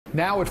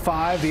Now at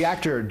 5, the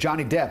actor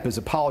Johnny Depp is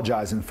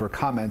apologizing for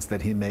comments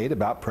that he made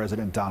about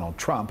President Donald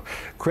Trump.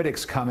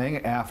 Critics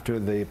coming after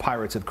the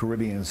Pirates of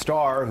Caribbean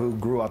star, who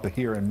grew up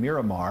here in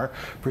Miramar,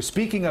 for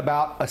speaking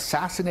about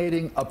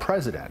assassinating a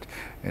president.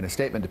 In a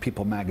statement to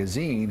People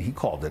magazine, he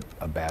called it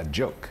a bad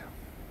joke.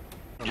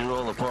 You're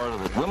all a part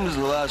of it. When was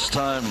the last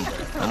time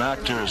an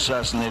actor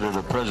assassinated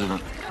a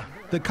president?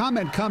 The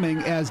comment coming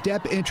as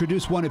Depp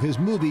introduced one of his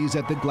movies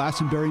at the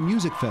Glastonbury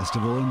Music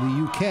Festival in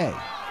the UK.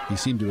 He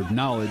seemed to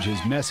acknowledge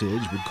his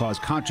message would cause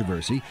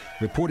controversy,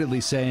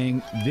 reportedly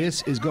saying,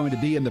 "This is going to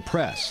be in the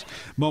press."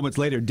 Moments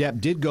later,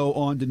 Depp did go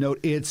on to note,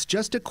 "It's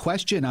just a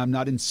question. I'm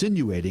not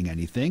insinuating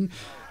anything."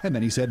 And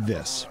then he said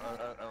this.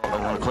 I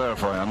want to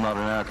clarify, I'm not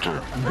an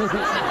actor.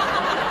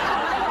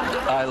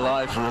 I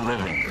lie for a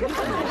living.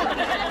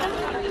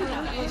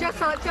 Just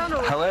like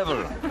Donald.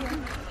 However,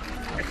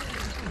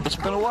 it's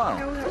been a while,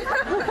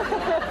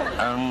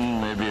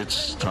 and maybe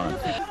it's time.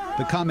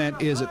 The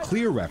comment is a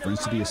clear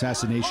reference to the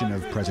assassination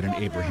of President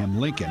Abraham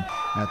Lincoln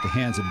at the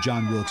hands of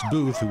John Wilkes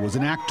Booth, who was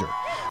an actor.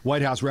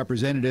 White House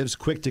representatives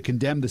quick to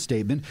condemn the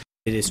statement.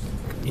 It is,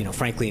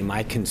 frankly, in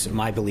my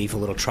belief, a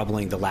little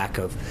troubling, the lack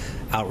of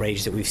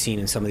outrage that we've seen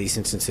in some of these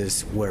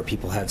instances where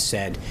people have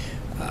said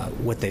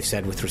what they've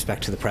said with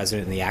respect to the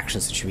president and the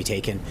actions that should be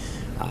taken.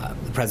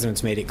 The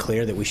president's made it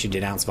clear that we should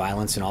denounce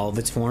violence in all of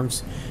its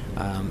forms,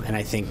 and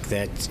I think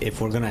that if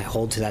we're going to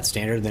hold to that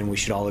standard, then we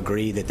should all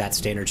agree that that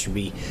standard should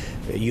be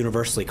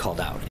universally called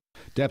out.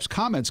 Depp's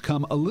comments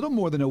come a little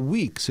more than a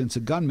week since a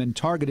gunman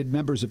targeted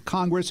members of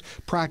Congress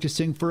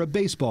practicing for a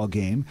baseball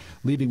game,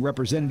 leaving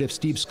Representative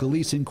Steve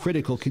Scalise in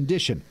critical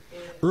condition.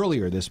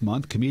 Earlier this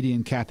month,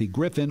 comedian Kathy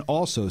Griffin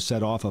also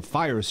set off a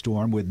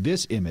firestorm with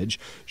this image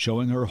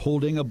showing her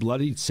holding a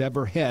bloodied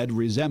severed head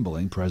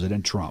resembling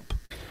President Trump.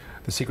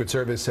 The Secret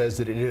Service says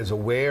that it is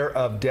aware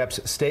of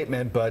Depp's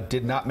statement but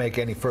did not make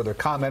any further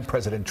comment.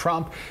 President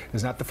Trump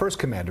is not the first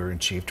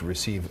commander-in-chief to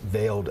receive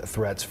veiled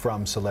threats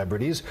from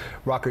celebrities.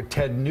 Rocker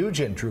Ted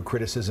Nugent drew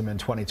criticism in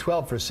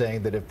 2012 for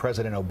saying that if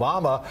President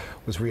Obama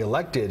was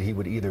reelected, he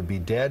would either be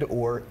dead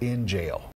or in jail.